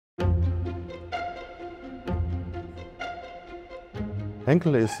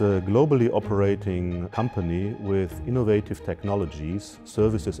Henkel is a globally operating company with innovative technologies,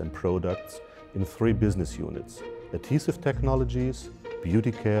 services and products in 3 business units: adhesive technologies,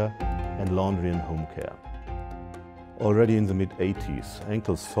 beauty care and laundry and home care. Already in the mid-80s,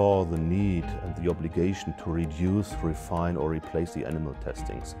 Henkel saw the need and the obligation to reduce, refine or replace the animal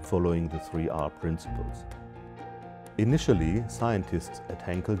testings, following the 3R principles. Initially, scientists at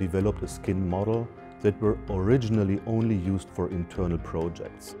Henkel developed a skin model that were originally only used for internal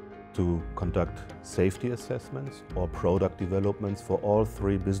projects to conduct safety assessments or product developments for all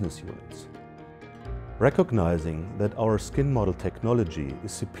 3 business units. Recognizing that our skin model technology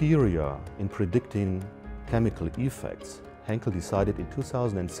is superior in predicting chemical effects, Henkel decided in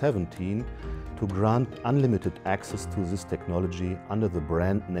 2017 to grant unlimited access to this technology under the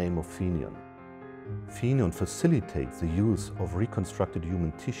brand name of Phenion. Phenion facilitates the use of reconstructed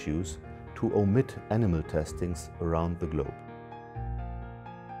human tissues to omit animal testings around the globe.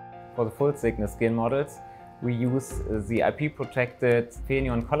 For the full-thickness skin models, we use the IP-protected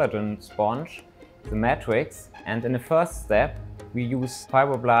Phenion collagen sponge, the matrix, and in the first step we use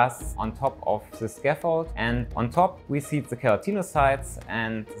fibroblasts on top of the scaffold, and on top we seed the keratinocytes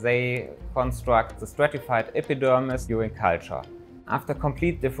and they construct the stratified epidermis during culture. After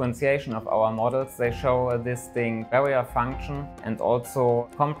complete differentiation of our models, they show a distinct barrier function and also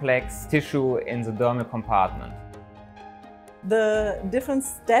complex tissue in the dermal compartment. The different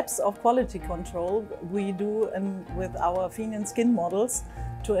steps of quality control we do with our Phenion skin models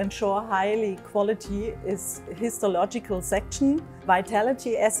to ensure highly quality is histological section,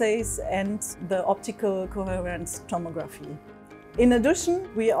 vitality assays and the optical coherence tomography. In addition,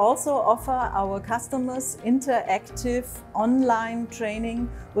 we also offer our customers interactive online training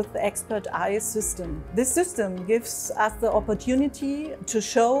with the Expert Eye system. This system gives us the opportunity to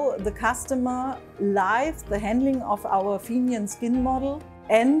show the customer live the handling of our Phenion skin model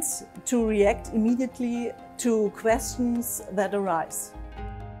and to react immediately to questions that arise.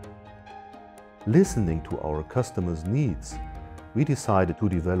 Listening to our customers' needs, we decided to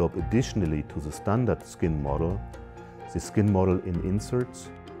develop additionally to the standard skin model, the skin model in inserts,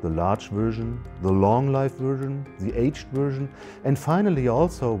 the large version, the long life version, the aged version, and finally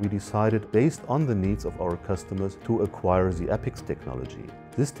also we decided, based on the needs of our customers, to acquire the EPIX technology.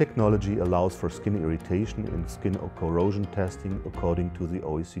 This technology allows for skin irritation and skin corrosion testing according to the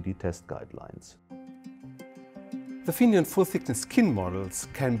OECD test guidelines. The Phenion full-thickness skin models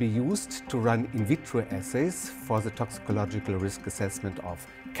can be used to run in vitro assays for the toxicological risk assessment of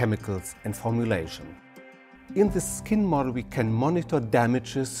chemicals and formulation. In this skin model, we can monitor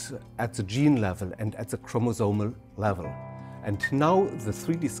damages at the gene level and at the chromosomal level. And now the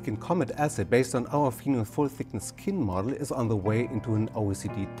 3D skin Comet assay based on our Phenion full-thickness skin model is on the way into an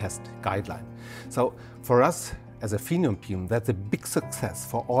OECD test guideline. So for us as a Phenion team, that's a big success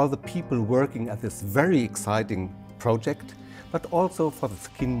for all the people working at this very exciting project, but also for the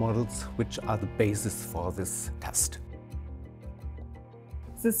skin models which are the basis for this test.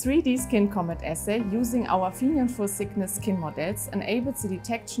 The 3D skin Comet assay using our Phenion full-thickness skin models enables the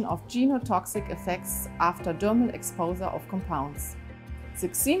detection of genotoxic effects after dermal exposure of compounds. The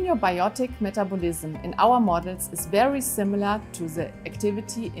xenobiotic metabolism in our models is very similar to the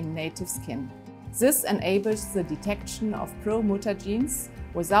activity in native skin. This enables the detection of pro-mutagens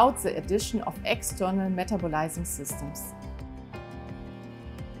without the addition of external metabolizing systems.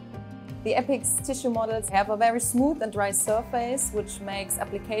 The EPIX tissue models have a very smooth and dry surface, which makes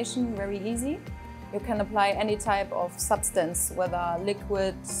application very easy. You can apply any type of substance, whether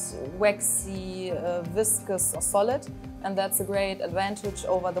liquid, waxy, viscous or solid, and that's a great advantage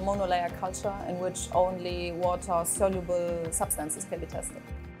over the monolayer culture in which only water-soluble substances can be tested.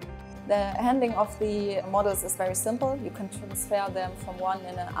 The handling of the models is very simple. You can transfer them from one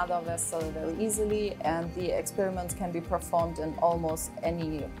in another vessel very easily, and the experiments can be performed in almost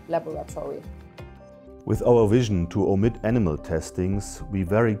any laboratory. With our vision to omit animal testings, we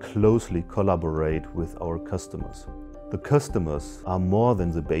very closely collaborate with our customers. The customers are more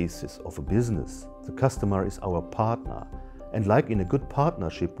than the basis of a business. The customer is our partner, and like in a good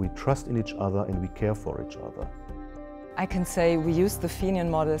partnership, we trust in each other and we care for each other. I can say we used the Phenion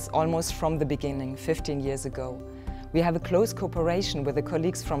models almost from the beginning, 15 years ago. We have a close cooperation with the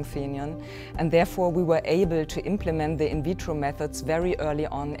colleagues from Phenion, and therefore we were able to implement the in vitro methods very early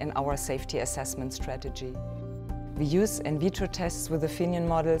on in our safety assessment strategy. We use in vitro tests with the Phenion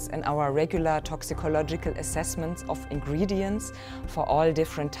models and our regular toxicological assessments of ingredients for all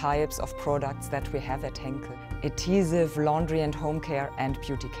different types of products that we have at Henkel: adhesive, laundry and home care and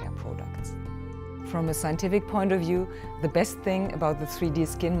beauty care products. From a scientific point of view, the best thing about the 3D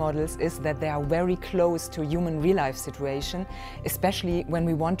skin models is that they are very close to human real-life situation, especially when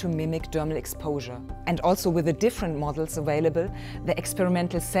we want to mimic dermal exposure. And also with the different models available, the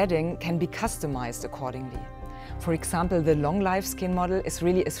experimental setting can be customized accordingly. For example, the long-life skin model is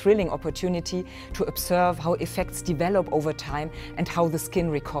really a thrilling opportunity to observe how effects develop over time and how the skin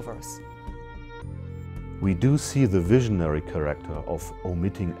recovers. We do see the visionary character of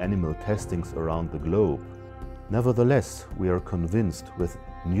omitting animal testings around the globe. Nevertheless, we are convinced with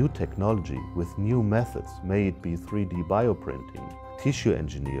new technology, with new methods, may it be 3D bioprinting, tissue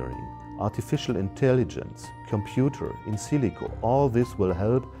engineering, artificial intelligence, computer, in silico, all this will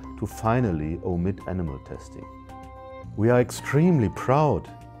help to finally omit animal testing. We are extremely proud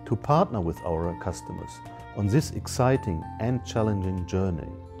to partner with our customers on this exciting and challenging journey.